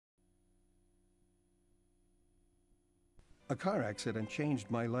A car accident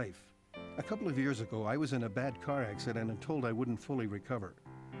changed my life. A couple of years ago, I was in a bad car accident and told I wouldn't fully recover.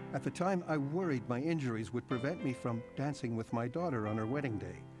 At the time, I worried my injuries would prevent me from dancing with my daughter on her wedding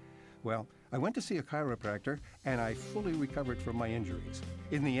day. Well, I went to see a chiropractor and I fully recovered from my injuries.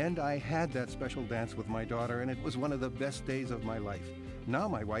 In the end, I had that special dance with my daughter and it was one of the best days of my life. Now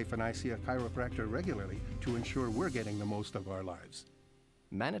my wife and I see a chiropractor regularly to ensure we're getting the most of our lives.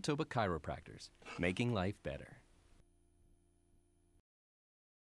 Manitoba Chiropractors, making life better.